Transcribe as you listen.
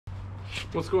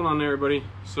What's going on there, everybody?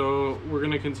 So we're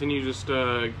gonna continue just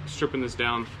stripping this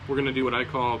down. We're gonna do what I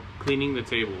call cleaning the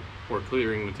table, or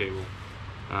clearing the table.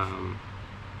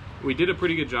 We did a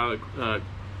pretty good job here,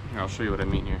 I'll show you what I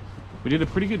mean here. We did a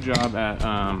pretty good job at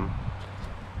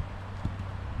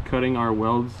cutting our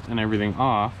welds and everything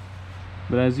off,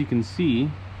 but as you can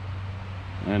see,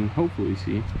 and hopefully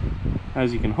see,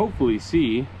 as you can hopefully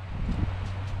see,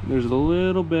 there's a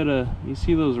little bit of, you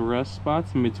see those rust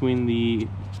spots in between the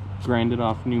grinded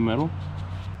off new metal?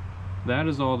 That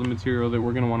is all the material that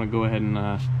we're going to want to go ahead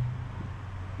and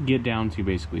get down to,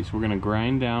 basically. So we're going to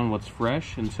grind down what's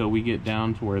fresh until we get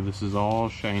down to where this is all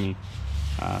shiny.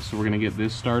 So we're going to get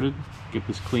this started, get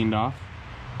this cleaned off.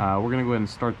 We're going to go ahead and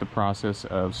start the process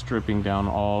of stripping down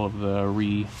all of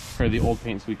the old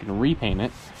paint so we can repaint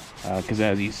it. Because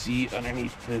as you see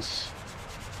underneath this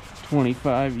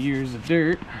 25 years of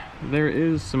dirt, there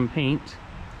is some paint.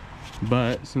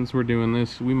 But since we're doing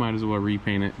this, we might as well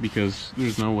repaint it, because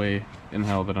there's no way in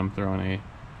hell that I'm throwing a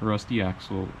rusty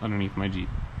axle underneath my Jeep.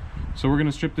 So we're going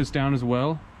to strip this down as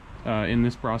well in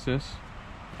this process,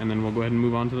 and then we'll go ahead and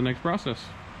move on to the next process.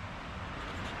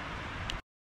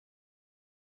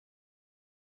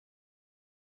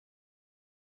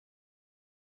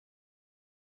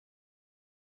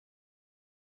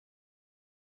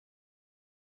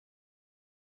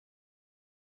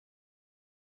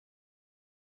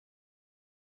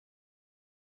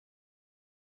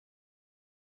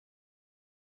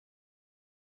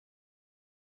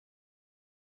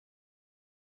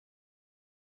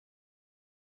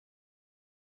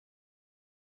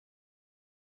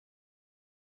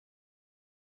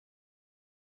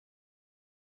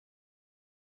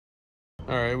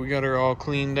 Alright, we got her all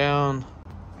cleaned down,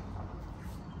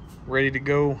 ready to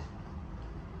go.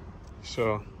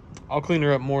 So I'll clean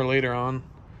her up more later on,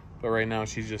 but right now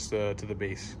she's just to the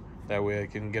base. That way I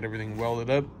can get everything welded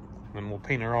up, and we'll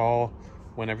paint her all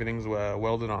when everything's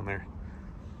welded on there.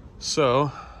 So,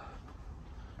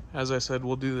 as I said,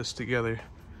 we'll do this together.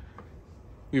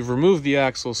 We've removed the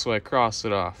axle, so I crossed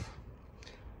it off.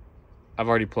 I've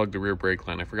already plugged the rear brake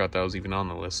line. I forgot that was even on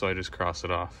the list, so I just crossed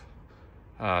it off.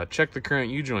 Check the current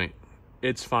U-joint.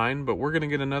 It's fine, but we're gonna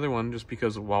get another one just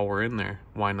because while we're in there,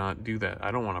 why not do that?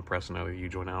 I don't want to press another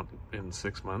U-joint out in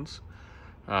 6 months.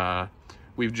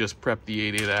 We've just prepped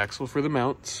the 8/8 axle for the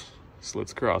mounts, so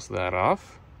let's cross that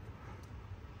off.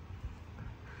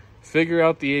 Figure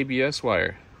out the ABS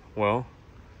wire. Well,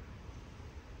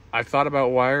 I thought about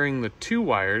wiring the 2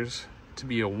 wires to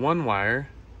be a 1 wire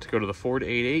to go to the Ford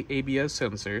 8/8 ABS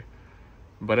sensor,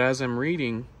 but as I'm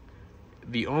reading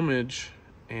the ohmage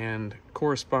and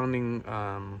corresponding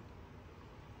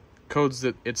codes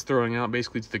that it's throwing out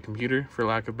basically to the computer, for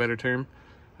lack of a better term,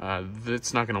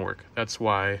 that's not going to work. That's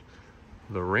why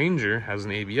the Ranger has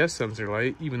an ABS sensor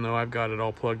light, even though I've got it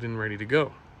all plugged in ready to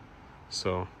go.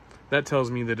 So that tells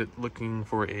me that it's looking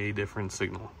for a different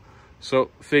signal.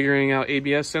 So figuring out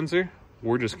ABS sensor,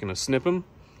 we're just going to snip them,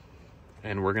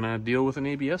 and we're going to deal with an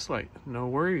ABS light. No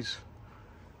worries.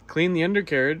 Clean the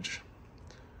undercarriage.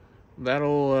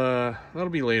 That'll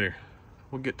be later.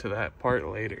 We'll get to that part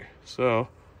later. So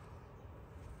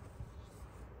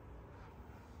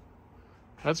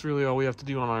that's really all we have to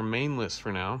do on our main list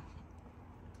for now.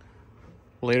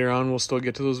 Later on, we'll still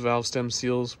get to those valve stem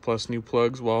seals plus new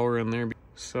plugs while we're in there.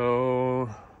 So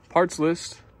parts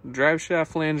list: drive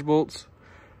shaft flange bolts,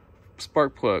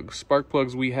 spark plugs. Spark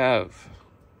plugs we have.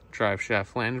 Drive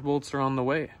shaft flange bolts are on the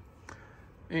way.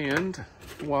 And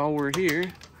while we're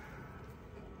here,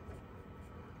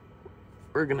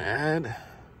 we're gonna add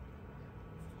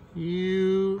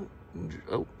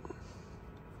oh,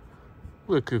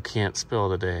 look who can't spell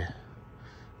today.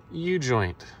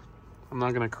 U-joint. I'm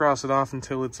not gonna cross it off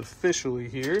until it's officially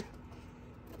here.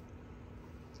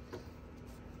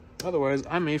 Otherwise,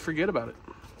 I may forget about it.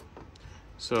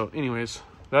 So anyways,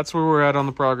 that's where we're at on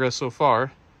the progress so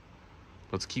far.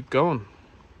 Let's keep going.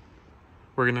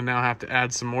 We're gonna now have to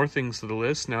add some more things to the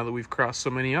list now that we've crossed so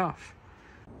many off.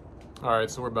 All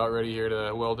right, so we're about ready here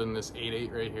to weld in this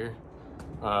 8/8 right here.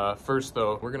 First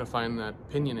though, we're gonna find that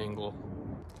pinion angle.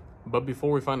 But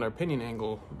before we find our pinion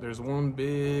angle, there's one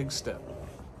big step.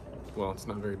 Well, it's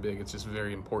not very big, it's just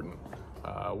very important.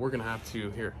 We're gonna have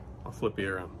to, here, I'll flip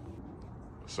you around.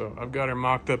 So I've got her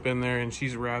mocked up in there, and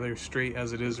she's rather straight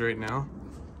as it is right now.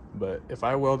 But if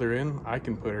I weld her in, I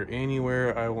can put her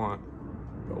anywhere I want.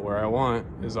 But where I want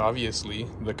is obviously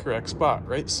the correct spot,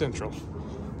 right central.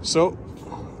 So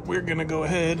we're gonna go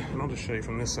ahead, and I'll just show you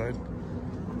from this side.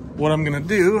 What I'm gonna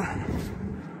do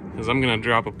is I'm gonna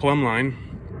drop a plumb line,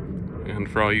 and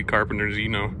for all you carpenters, you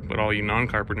know, but all you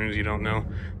non-carpenters, you don't know,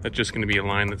 that's just gonna be a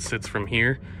line that sits from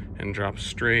here and drops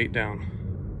straight down.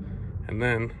 And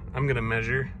then I'm gonna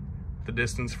measure the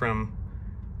distance from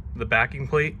the backing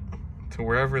plate to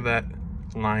wherever that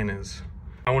line is.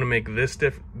 I wanna make this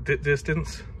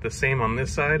distance the same on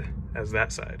this side as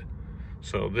that side.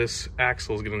 So this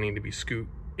axle is gonna need to be scoot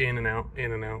in and out,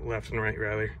 left and right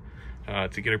rather,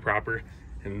 to get it proper.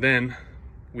 And then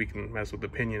we can mess with the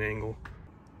pinion angle.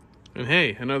 And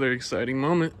hey, another exciting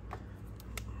moment,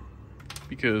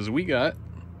 because we got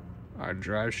our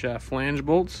drive shaft flange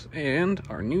bolts and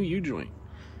our new U-joint.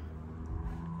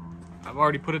 I've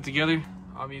already put it together.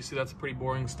 Obviously that's a pretty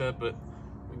boring step, but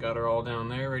we got her all down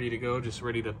there ready to go, just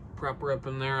ready to prop her up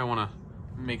in there. I want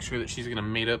to make sure that she's gonna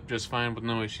mate up just fine with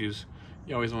no issues.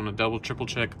 You always want to double, triple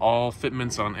check all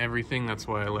fitments on everything. That's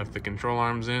why I left the control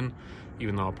arms in,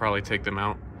 even though I'll probably take them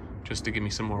out just to give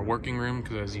me some more working room,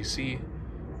 because as you see,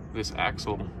 this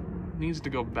axle needs to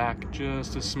go back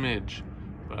just a smidge,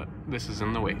 but this is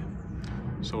in the way.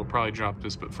 So we'll probably drop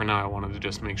this, but for now I wanted to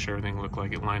just make sure everything looked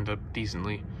like it lined up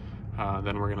decently.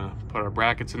 Then we're gonna put our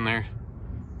brackets in there,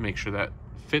 make sure that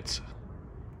fits,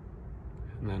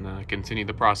 and then continue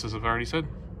the process I've already said.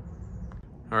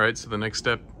 All right, so the next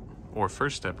step, or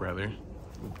first step rather,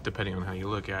 depending on how you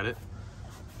look at it,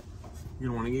 you're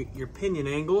gonna wanna get your pinion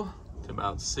angle to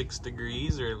about 6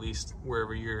 degrees, or at least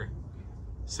wherever your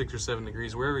 6 or 7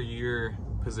 degrees, wherever your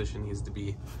position needs to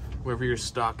be, wherever your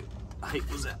stock height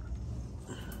was at.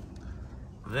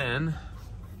 Then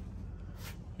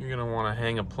you're gonna wanna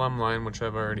hang a plumb line, which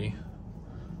I've already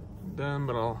done,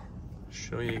 but I'll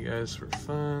show you guys for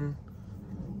fun.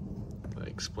 Like I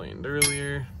explained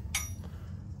earlier,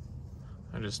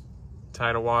 I just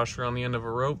tied a washer on the end of a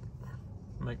rope,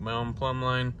 make my own plumb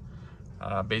line.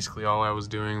 Basically all I was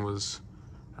doing was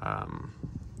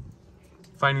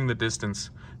finding the distance.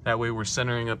 That way we're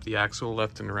centering up the axle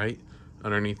left and right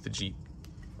underneath the Jeep.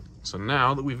 So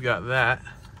now that we've got that,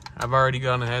 I've already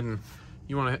gone ahead, and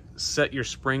you want to set your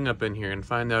spring up in here and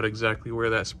find out exactly where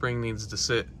that spring needs to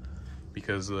sit,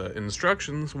 because the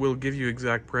instructions will give you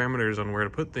exact parameters on where to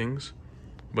put things,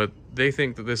 but they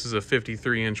think that this is a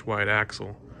 53-inch wide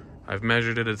axle. I've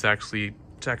measured it, it's actually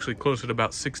closer to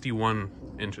about 61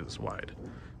 inches wide.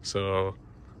 So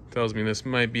it tells me this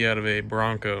might be out of a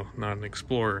Bronco, not an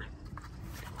Explorer.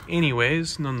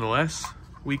 Anyways, nonetheless,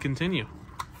 we continue.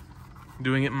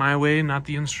 Doing it my way, not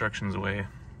the instructions way.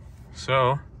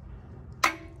 So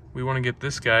we want to get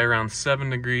this guy around 7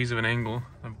 degrees of an angle.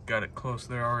 I've got it close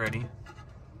there already.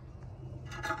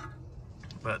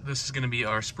 But this is going to be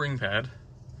our spring pad.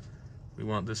 We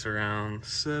want this around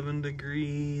 7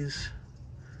 degrees.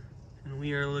 And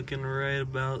we are looking right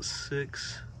about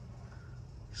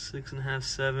 6.5,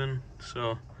 7.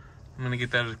 So I'm going to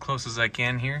get that as close as I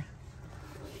can here.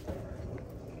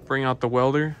 Bring out the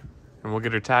welder and we'll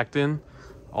get her tacked in.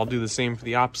 I'll do the same for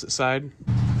the opposite side.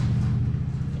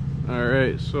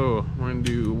 Alright, so we're gonna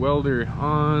do welder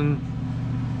on.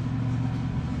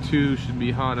 2 should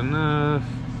be hot enough.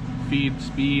 Feed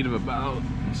speed of about,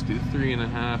 let's do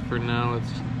 3.5 for now.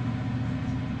 Let's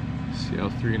see how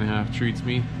 3.5 treats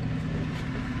me.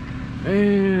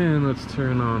 And let's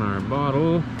turn on our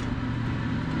bottle.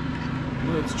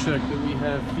 Let's check that we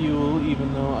have fuel,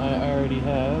 even though I already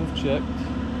have checked.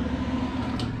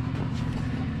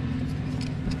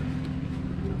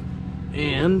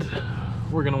 And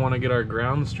we're gonna want to get our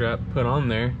ground strap put on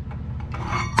there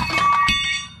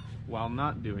while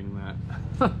not doing that.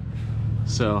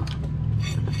 So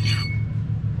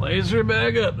laser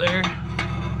bag up there.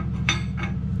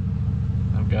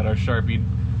 I've got our Sharpie.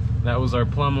 That was our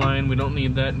plumb line. We don't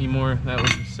need that anymore. That was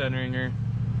just centering her.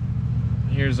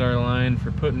 Here's our line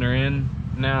for putting her in.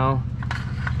 Now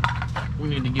we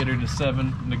need to get her to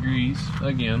 7 degrees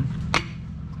again.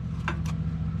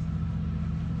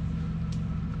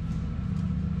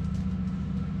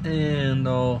 And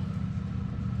I'll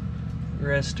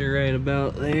rest her right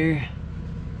about there,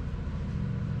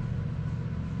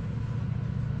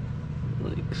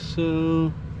 like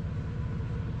so.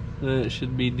 That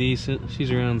should be decent.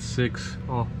 She's around 6.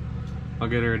 I'll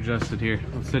get her adjusted here.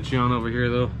 I'll set you on over here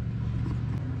though.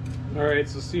 All right,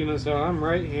 so seeing as how I'm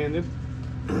right-handed,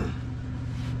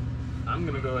 I'm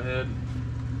gonna go ahead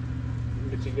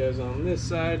and get you guys on this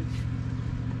side.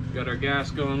 Got our gas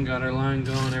going, got our line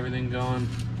going, everything going.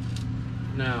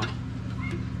 Now,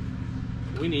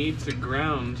 we need to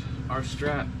ground our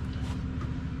strap.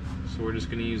 So we're just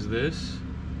gonna use this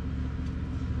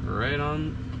right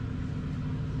on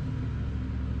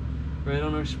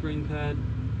our spring pad.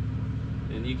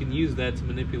 And you can use that to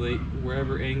manipulate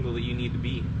wherever angle that you need to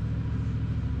be.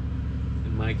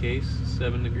 In my case,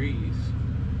 7 degrees.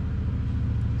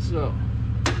 So,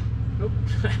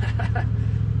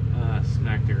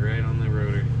 smacked it right on the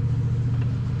rotor.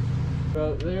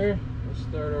 About there, we'll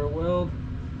start our weld.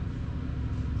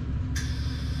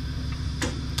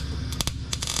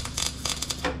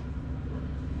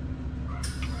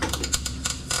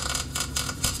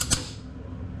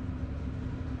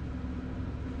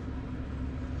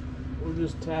 We're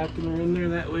just tacking her in there,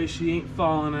 that way she ain't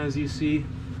falling. As you see,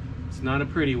 it's not a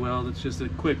pretty weld, it's just a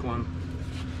quick one.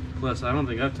 Plus, I don't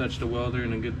think I've touched a welder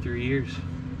in a good 3 years.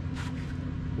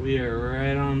 We are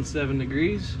right on 7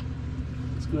 degrees.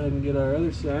 Let's go ahead and get our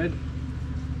other side.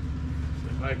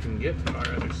 If I can get to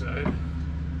our other side.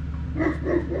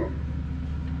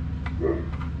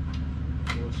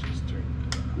 Let's just turn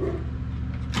it off.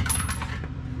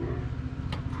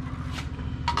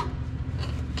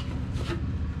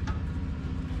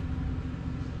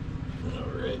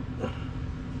 Alright.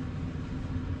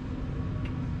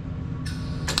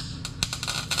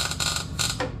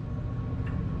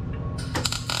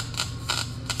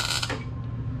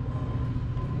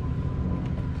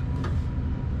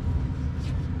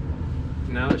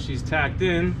 Now that she's tacked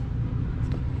in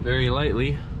very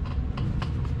lightly,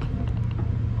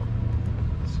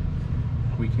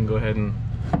 we can go ahead and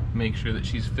make sure that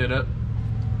she's fit up,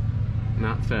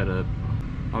 not fed up.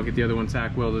 I'll get the other one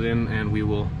tack welded in and we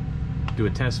will do a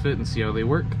test fit and see how they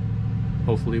work.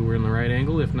 Hopefully we're in the right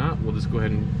angle. If not, we'll just go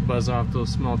ahead and buzz off those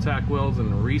small tack welds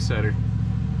and reset her.